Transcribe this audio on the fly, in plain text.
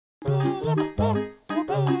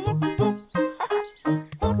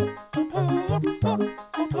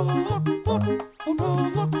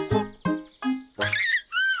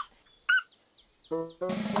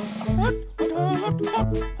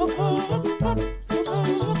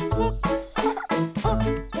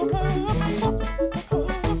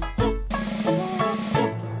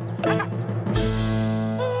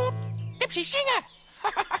Tipsy, zingen!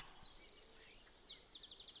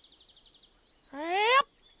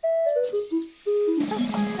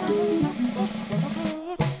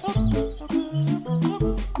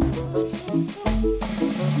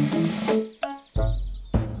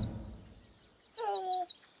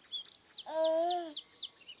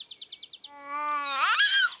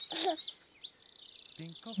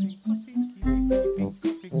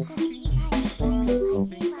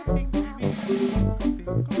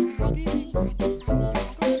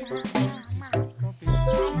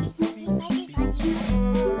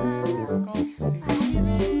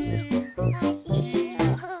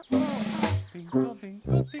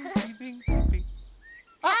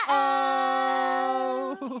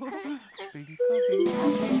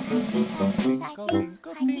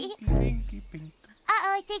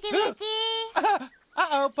 Tikkie Wikkie.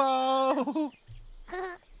 Uh-oh, Po.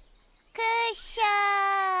 Kusje.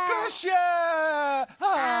 Kusje!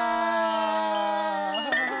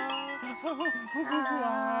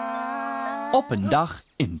 Op een dag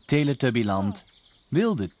in Teletubbyland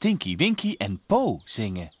wilden Tinky Winky en Po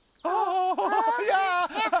zingen. Oh, ja!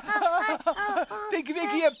 Tinky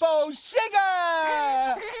Winky en Po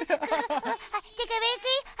zingen! Tikkie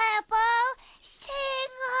Wikkie en Po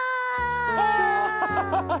zingen!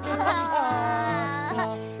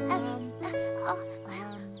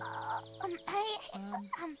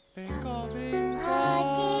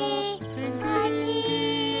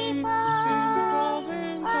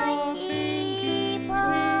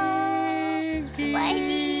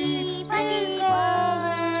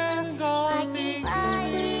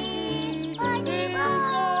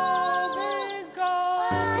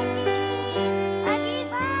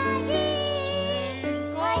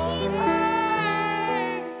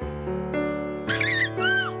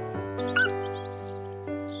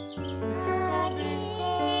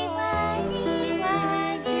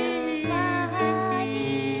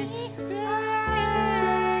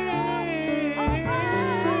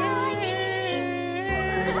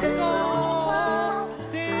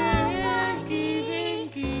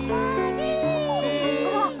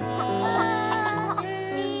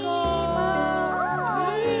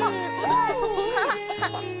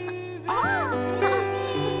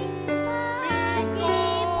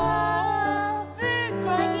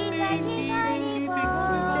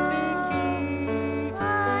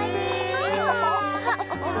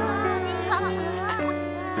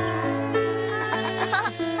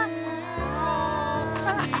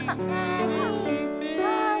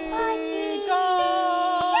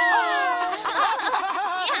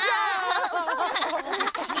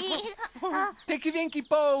 Tinky Winky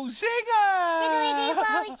Po zingen! Tinky Po zingen!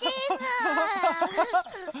 Nog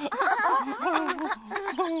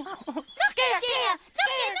een keer zingen! Nog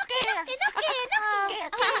een keer!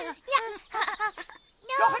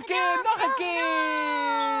 Nog een keer, nog een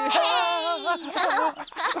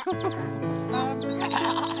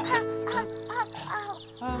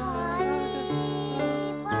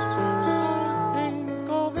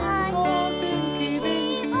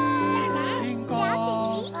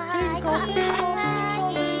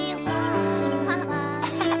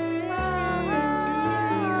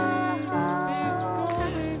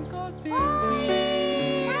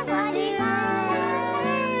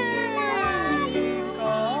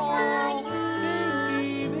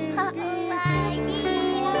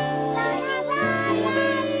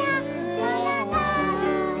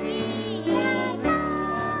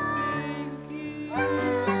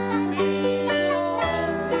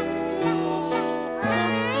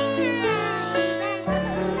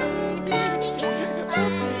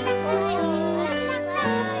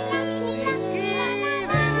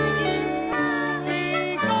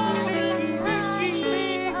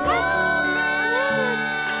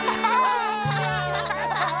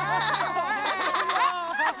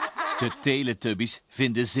De Teletubbies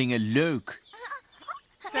vinden zingen leuk.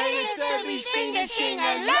 Teletubbies vinden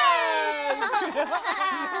zingen leuk!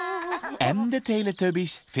 En de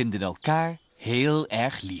Teletubbies vinden elkaar heel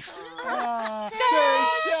erg lief.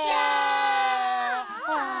 Kusje!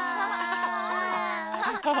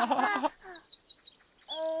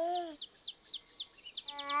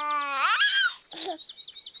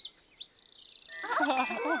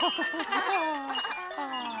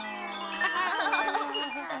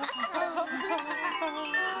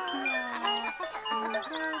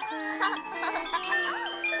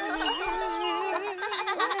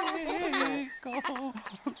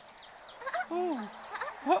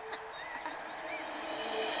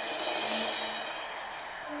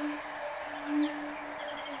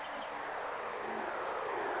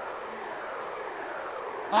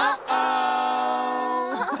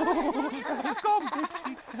 Kom,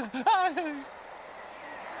 Dipsy. Hey.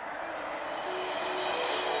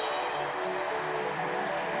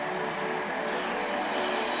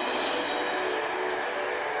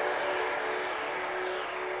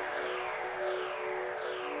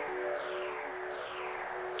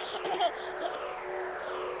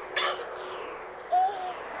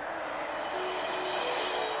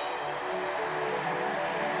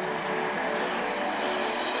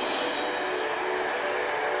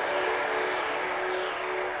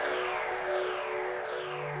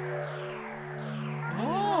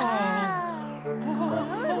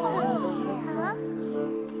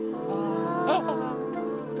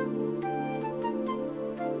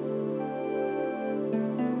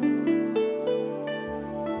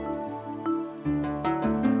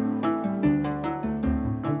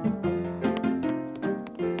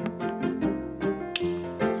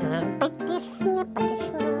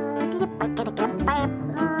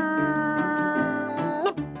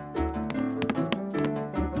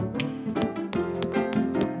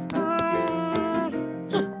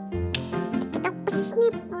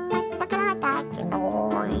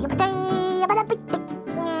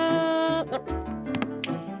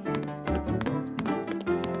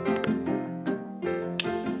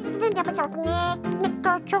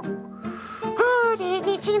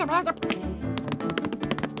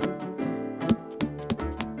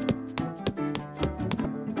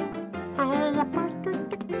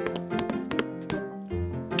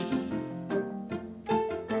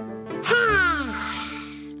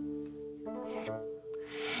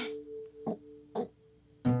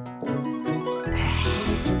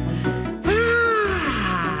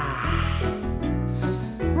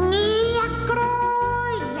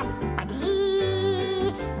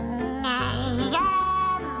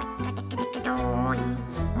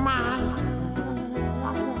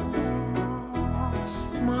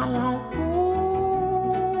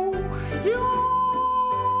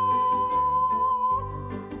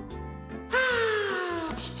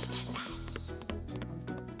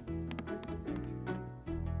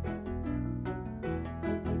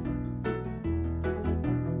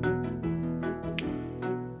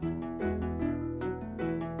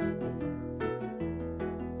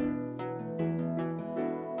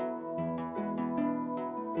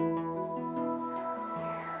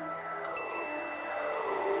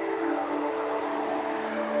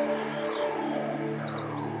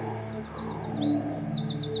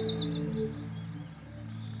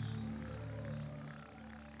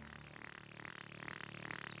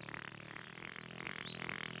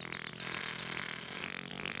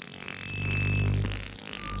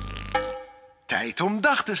 Tijd om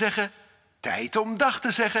dag te zeggen. Tijd om dag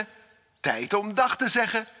te zeggen. Tijd om dag te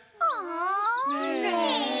zeggen.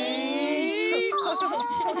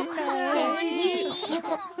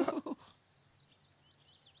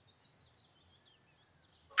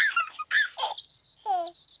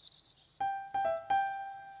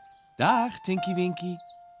 Dag, Tinky Winky.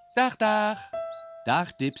 Dag, dag.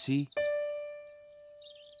 Dag, Dipsy.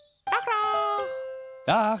 Dag, dag.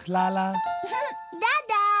 Dag, Lala.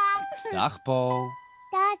 Dada. Dag, Po.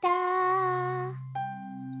 Dada.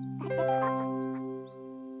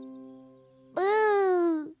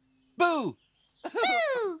 Boe. Boe.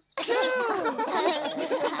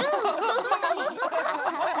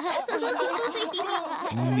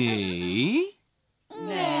 Nee.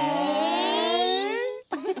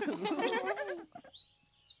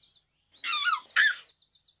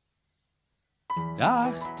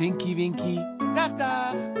 Dag, Tinky Winky. Dag,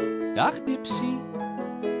 dag. Dag, Dipsy.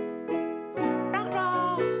 Dag,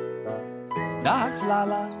 dag. Dag,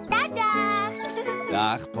 Lala. Dada.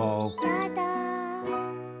 Dag, Po. Dada.